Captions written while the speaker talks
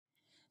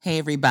Hey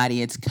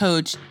everybody, it's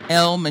Coach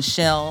L.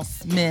 Michelle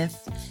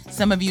Smith.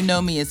 Some of you know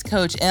me as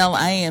Coach L.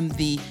 I am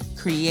the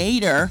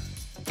creator,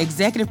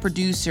 executive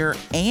producer,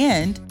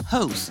 and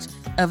host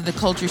of the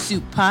Culture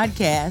Soup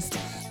podcast.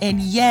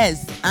 And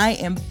yes, I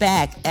am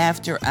back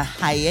after a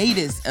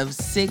hiatus of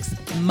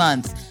 6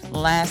 months.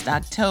 Last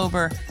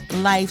October,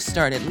 life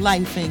started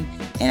lifing,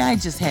 and I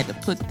just had to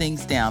put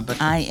things down.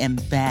 But I am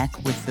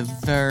back with the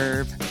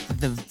verve,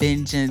 the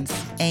vengeance,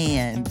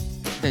 and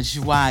the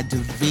joie de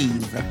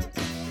vivre.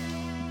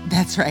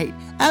 That's right.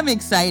 I'm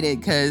excited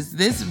because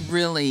this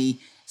really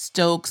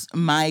stokes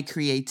my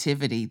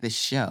creativity, the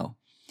show.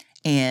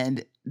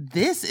 And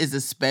this is a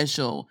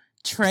special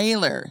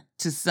trailer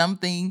to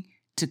something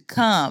to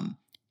come.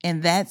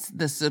 And that's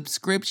the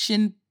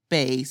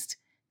subscription-based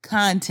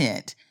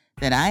content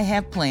that I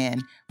have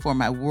planned for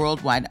my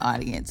worldwide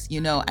audience.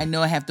 You know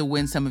I have to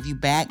win some of you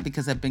back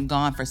because I've been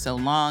gone for so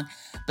long.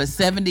 But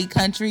 70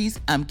 countries,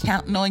 I'm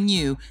counting on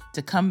you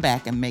to come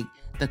back and make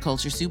the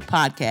Culture Soup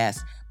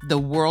podcast the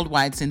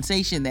worldwide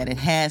sensation that it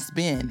has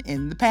been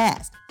in the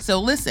past. So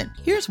listen,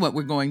 here's what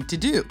we're going to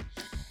do.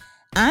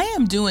 I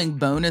am doing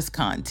bonus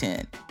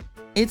content.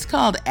 It's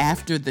called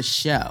After the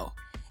Show.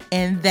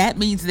 And that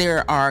means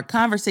there are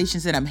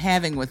conversations that I'm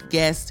having with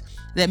guests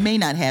that may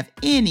not have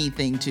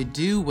anything to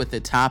do with the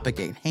topic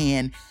at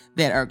hand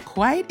that are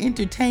quite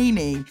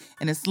entertaining.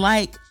 And it's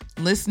like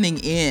listening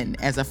in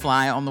as a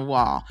fly on the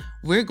wall.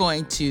 We're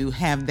going to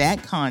have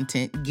that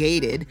content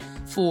gated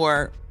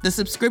for the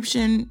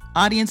subscription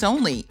audience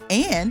only.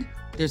 And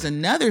there's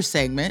another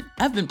segment.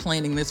 I've been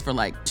planning this for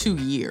like 2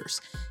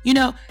 years.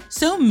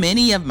 So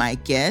many of my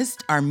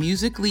guests are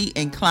musically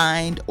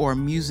inclined or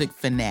music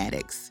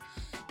fanatics.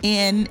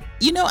 And,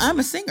 I'm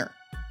a singer.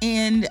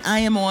 And I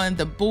am on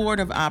the board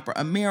of Opera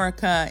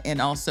America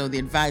and also the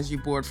advisory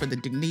board for the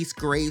Denise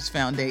Graves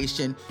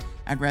Foundation.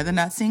 I'd rather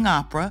not sing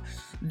opera.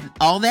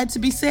 All that to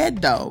be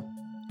said, though,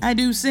 I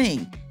do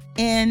sing.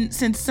 And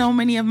since so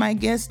many of my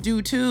guests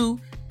do too,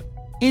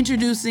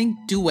 introducing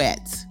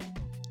duets.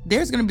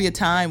 There's going to be a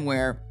time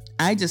where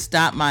I just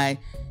stop my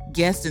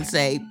guest and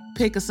say,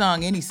 pick a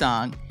song, any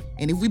song.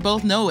 And if we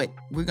both know it,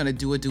 we're going to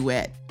do a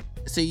duet.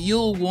 So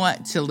you'll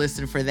want to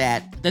listen for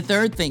that. The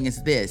third thing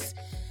is this.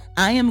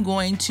 I am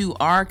going to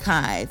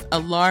archive a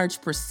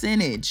large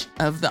percentage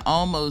of the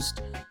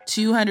almost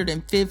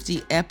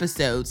 250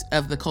 episodes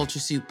of the Culture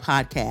Soup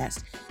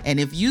podcast. And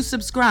if you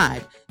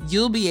subscribe,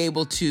 you'll be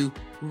able to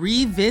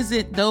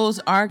revisit those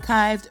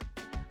archived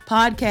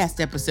podcast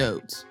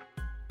episodes.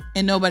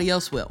 And nobody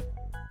else will.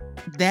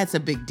 That's a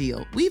big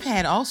deal. We've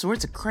had all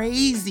sorts of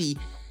crazy,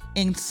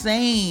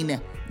 insane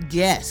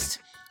guests.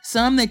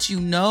 Some that you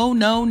know,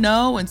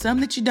 and some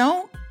that you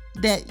don't,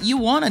 that you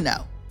want to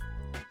know.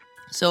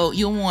 So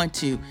you'll want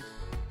to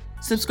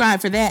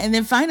subscribe for that. And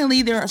then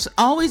finally, there's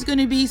always going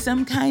to be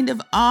some kind of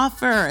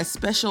offer, a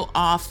special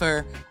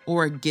offer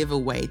or a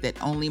giveaway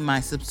that only my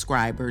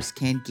subscribers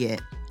can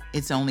get.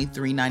 It's only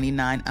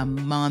 $3.99 a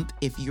month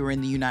if you're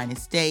in the United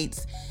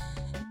States.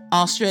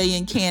 Australia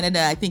and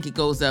Canada, I think it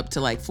goes up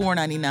to like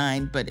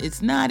 $4.99, but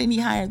it's not any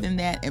higher than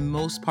that in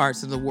most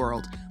parts of the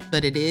world.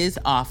 But it is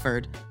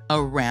offered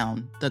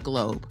around the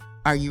globe.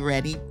 Are you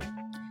ready?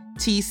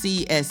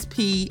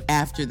 TCSP,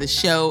 After the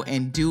Show,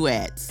 and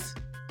Duets.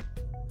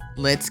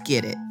 Let's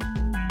get it.